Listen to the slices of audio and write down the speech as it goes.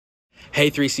Hey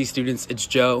 3C students, it's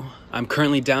Joe. I'm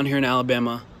currently down here in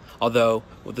Alabama, although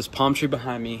with this palm tree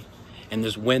behind me and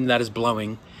this wind that is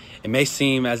blowing, it may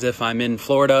seem as if I'm in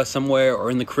Florida somewhere or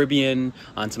in the Caribbean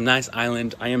on some nice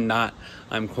island. I am not.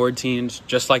 I'm quarantined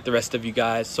just like the rest of you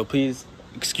guys, so please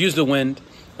excuse the wind.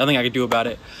 Nothing I can do about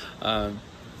it.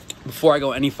 Before I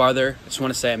go any farther, I just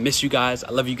want to say I miss you guys. I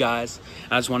love you guys.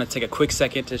 And I just want to take a quick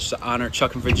second to just honor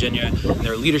Chuck and Virginia and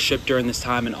their leadership during this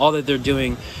time and all that they're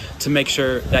doing to make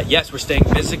sure that, yes, we're staying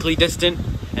physically distant,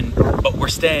 but we're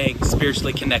staying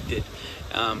spiritually connected.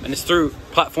 And it's through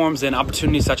platforms and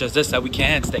opportunities such as this that we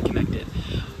can stay connected.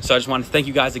 So I just want to thank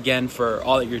you guys again for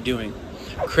all that you're doing.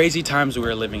 Crazy times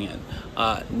we're living in.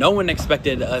 No one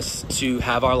expected us to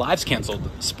have our lives canceled.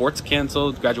 Sports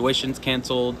canceled, graduations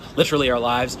canceled. Literally our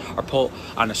lives are put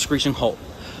on a screeching halt.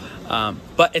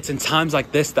 But it's in times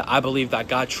like this that I believe that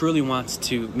God truly wants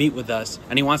to meet with us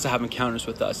and he wants to have encounters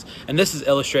with us. And this is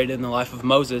illustrated in the life of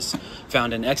Moses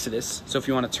found in Exodus. So if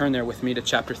you want to turn there with me to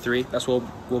chapter 3, that's what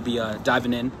we'll be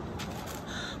diving in.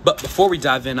 But before we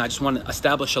dive in, I just want to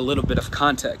establish a little bit of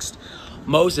context.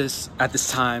 Moses, at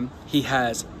this time, he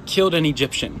has killed an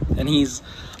Egyptian, and he's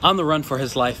on the run for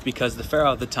his life because the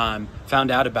Pharaoh at the time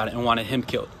found out about it and wanted him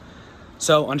killed.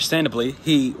 So, understandably,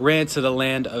 he ran to the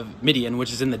land of Midian,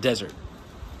 which is in the desert.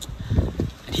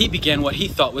 And he began what he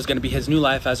thought was going to be his new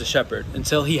life as a shepherd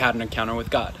until he had an encounter with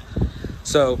God.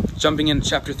 So, jumping into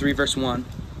chapter 3, verse 1,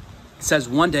 it says,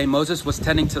 "One day Moses was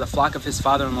tending to the flock of his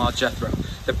father-in-law Jethro,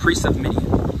 the priest of Midian.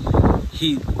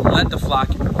 He led the flock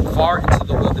far into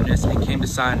the wilderness and came to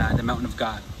Sinai, the mountain of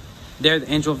God. There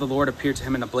the angel of the Lord appeared to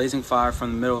him in a blazing fire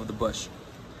from the middle of the bush.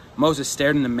 Moses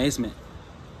stared in amazement.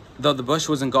 Though the bush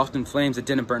was engulfed in flames, it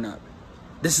didn't burn up.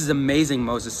 'This is amazing,'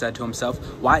 Moses said to himself.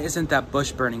 'Why isn't that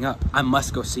bush burning up? I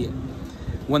must go see it.'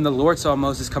 When the Lord saw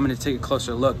Moses coming to take a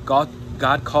closer look, God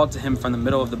called to him from the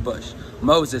middle of the bush,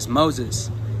 'Moses, Moses.'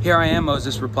 'Here I am,'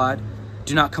 Moses replied.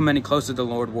 'Do not come any closer,' the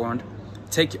Lord warned.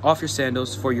 'Take off your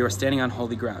sandals, for you are standing on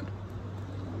holy ground.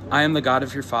 I am the God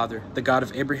of your father, the God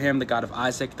of Abraham, the God of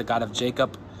Isaac, the God of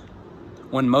Jacob.'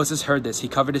 When Moses heard this, he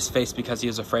covered his face because he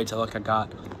was afraid to look at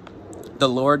God. The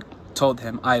Lord told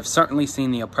him, 'I have certainly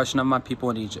seen the oppression of my people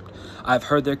in Egypt. I have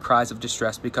heard their cries of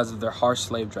distress because of their harsh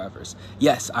slave drivers.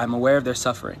 Yes, I am aware of their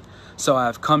suffering. So I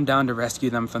have come down to rescue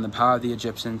them from the power of the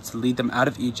Egyptians, to lead them out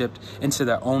of Egypt into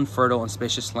their own fertile and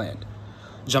spacious land.'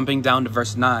 Jumping down to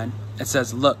verse 9, it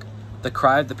says, 'Look, the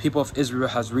cry of the people of Israel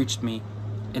has reached me,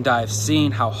 and I have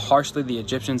seen how harshly the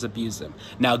Egyptians abuse them.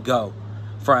 Now go,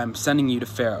 for I am sending you to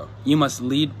Pharaoh. You must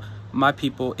lead my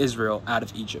people Israel out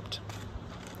of Egypt.'"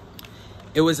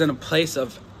 It was in a place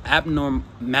of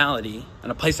abnormality, in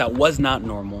a place that was not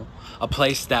normal, a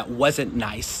place that wasn't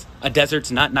nice. A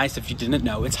desert's not nice if you didn't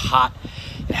know. It's hot.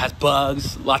 It has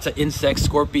bugs, lots of insects,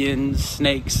 scorpions,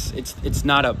 snakes. It's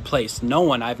not a place.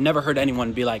 I've never heard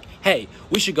anyone be like, "Hey,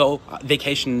 we should go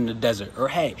vacation in the desert," or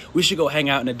 "Hey, we should go hang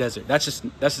out in the desert." That's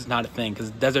just not a thing, because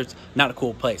the desert's not a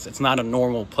cool place. It's not a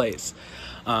normal place.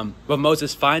 But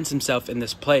Moses finds himself in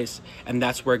this place, and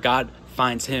that's where God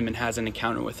finds him and has an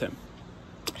encounter with him.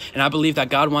 And I believe that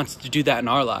God wants to do that in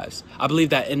our lives. I believe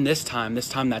that in this time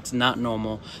that's not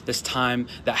normal, this time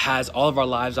that has all of our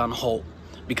lives on hold,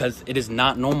 because it is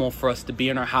not normal for us to be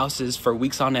in our houses for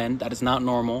weeks on end. That is not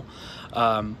normal.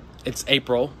 It's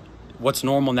April. What's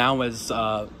normal now is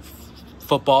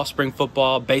football, spring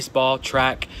football, baseball,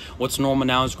 track. What's normal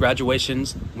now is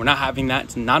graduations. We're not having that.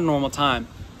 It's not a normal time.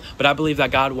 But I believe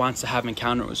that God wants to have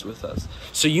encounters with us.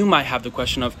 So you might have the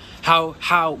question of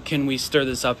how can we stir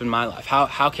this up in my life?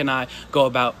 How can I go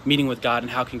about meeting with God,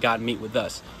 and how can God meet with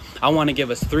us? I want to give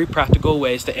us 3 practical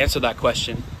ways to answer that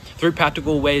question. 3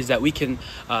 practical ways that we can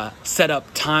set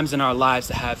up times in our lives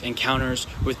to have encounters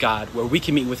with God, where we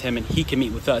can meet with him and he can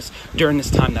meet with us during this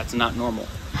time that's not normal.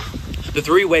 The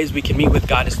 3 ways we can meet with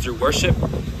God is through worship,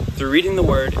 through reading the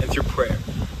word, and through prayer.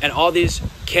 And all these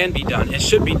can be done and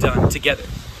should be done together.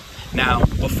 Now,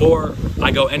 before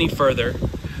I go any further,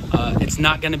 it's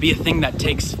not going to be a thing that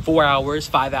takes 4 hours,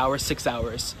 5 hours, 6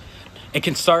 hours. It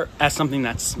can start as something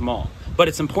that's small, but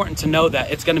it's important to know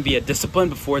that it's going to be a discipline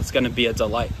before it's going to be a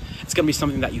delight. It's going to be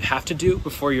something that you have to do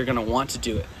before you're going to want to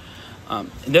do it.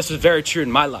 And this was very true in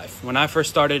my life. When I first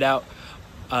started out,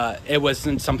 it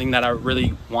wasn't something that I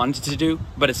really wanted to do,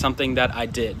 but it's something that I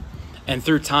did. And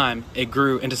through time, it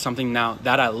grew into something now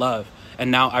that I love, and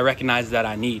now I recognize that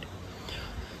I need.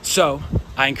 So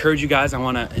I encourage you guys. I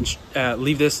want to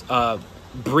leave this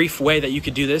brief way that you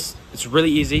could do this. It's really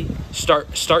easy.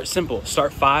 Start simple.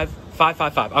 Start 5, 5,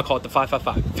 5, 5. I'll call it the 5, 5,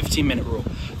 5, 15-minute rule.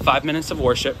 5 minutes of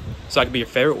worship, so that could be your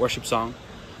favorite worship song.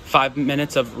 5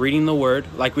 minutes of reading the word,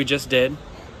 like we just did.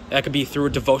 That could be through a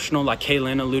devotional, like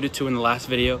Kaylin alluded to in the last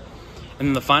video. And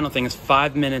then the final thing is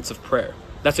 5 minutes of prayer.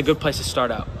 That's a good place to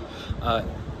start out.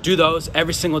 Do those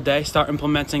every single day. Start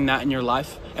implementing that in your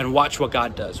life and watch what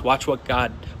God does. Watch what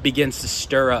God begins to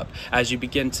stir up as you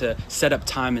begin to set up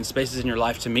time and spaces in your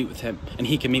life to meet with him, and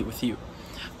he can meet with you.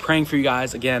 Praying for you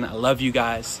guys. Again, I love you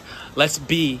guys.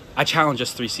 I challenge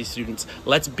us 3C students.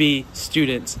 Let's be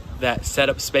students that set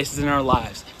up spaces in our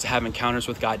lives to have encounters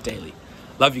with God daily.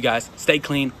 Love you guys. Stay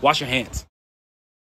clean. Wash your hands.